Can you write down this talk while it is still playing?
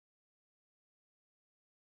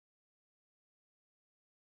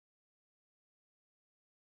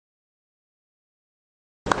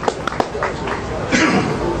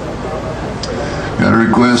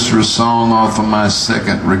request for a song off of my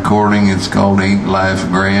second recording. It's called Ain't Life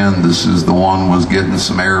Grand. This is the one was getting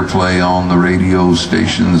some airplay on the radio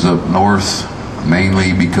stations up north,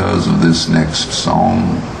 mainly because of this next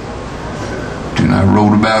song. And I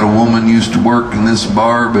wrote about a woman used to work in this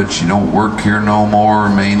bar, but she don't work here no more,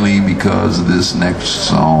 mainly because of this next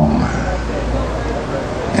song.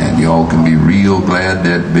 And y'all can be real glad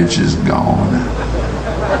that bitch is gone.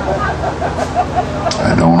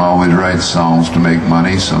 I don't always write songs to make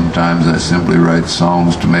money. Sometimes I simply write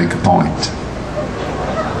songs to make a point.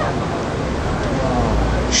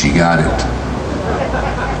 She got it.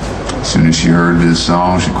 As soon as she heard this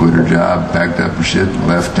song, she quit her job, packed up her shit, and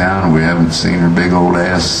left town, and we haven't seen her big old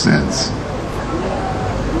ass since.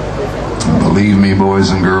 Believe me, boys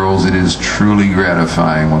and girls, it is truly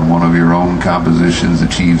gratifying when one of your own compositions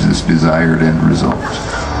achieves its desired end result.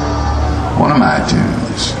 One of my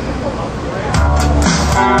tunes.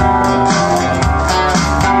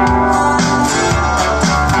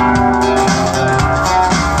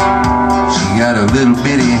 She got a little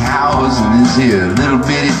bitty house in this here little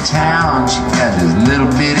bitty town. She got this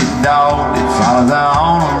little bitty dog that follows her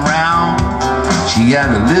all around. She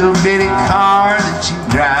got a little bitty car that she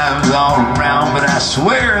drives all around. But I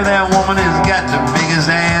swear that woman has got the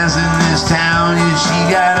biggest ass in this town. Yeah, she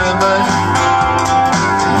got a butt.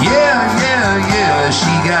 Yeah,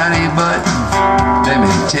 she got a butt. Let me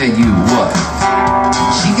tell you what.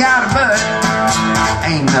 She got a butt.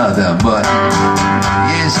 Ain't nothing but.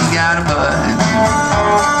 Yeah, she got a butt.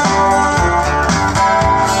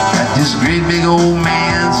 Got this great big old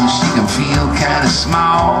man so she can feel kind of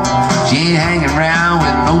small. She ain't hanging around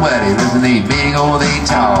with nobody. Listen, they big or they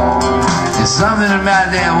tall. There's something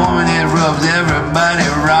about that woman that rubs everybody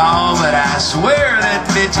raw. But I swear that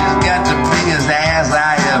bitch has got the biggest ass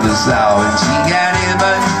I ever saw. And she got it,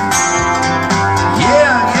 but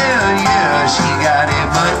yeah, she got it,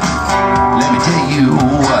 but let me tell you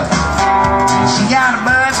what. She got a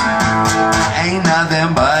butt, ain't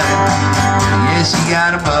nothing but. Yeah, she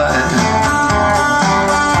got a butt.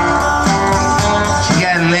 She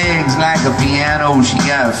got legs like a piano. She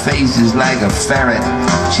got a face just like a ferret.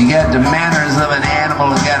 She got the manners of an animal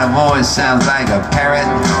and got a voice sounds like a parrot.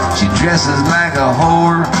 She dresses like a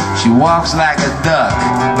whore. She walks like a duck.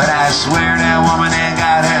 But I swear that woman ain't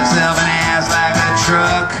got herself an ass like a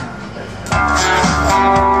truck.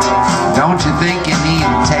 Don't you think you need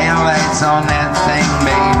taillights on that thing,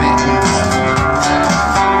 baby?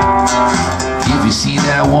 If you see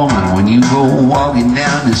that woman when you go walking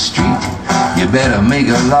down the street, you better make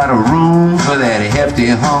a lot of room for that hefty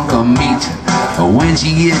hunk of meat. But when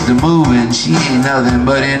she gets to moving, she ain't nothing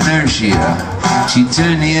but inertia. She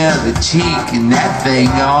turn the other cheek and that thing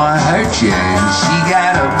gonna hurt you. And she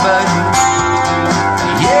got a butt.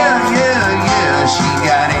 Yeah, she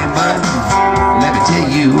got a butt. Let me tell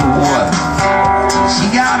you what. She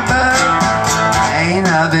got a butt. Ain't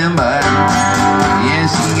nothing but. Yeah,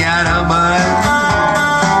 she got a butt.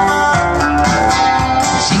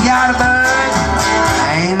 She got a butt.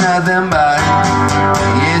 Ain't nothing but.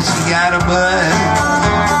 Yeah, she got a butt.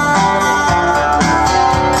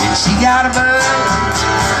 Yeah, she got a butt.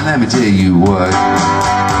 And let me tell you what.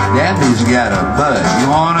 That bitch got a butt. You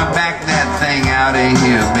wanna back that thing out of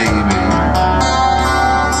here, baby?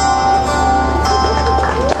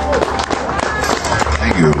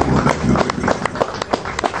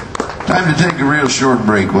 Time to take a real short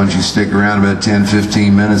break. Once you stick around about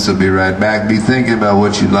 10-15 minutes, I'll be right back. Be thinking about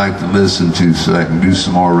what you'd like to listen to so I can do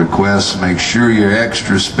some more requests. Make sure you're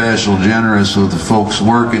extra special generous with the folks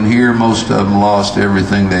working here. Most of them lost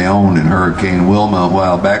everything they owned in Hurricane Wilma a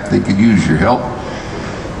while back. They could use your help.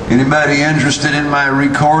 Anybody interested in my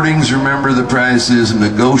recordings, remember the price is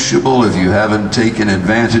negotiable. If you haven't taken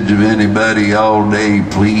advantage of anybody all day,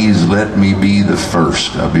 please let me be the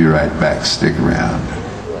first. I'll be right back. Stick around.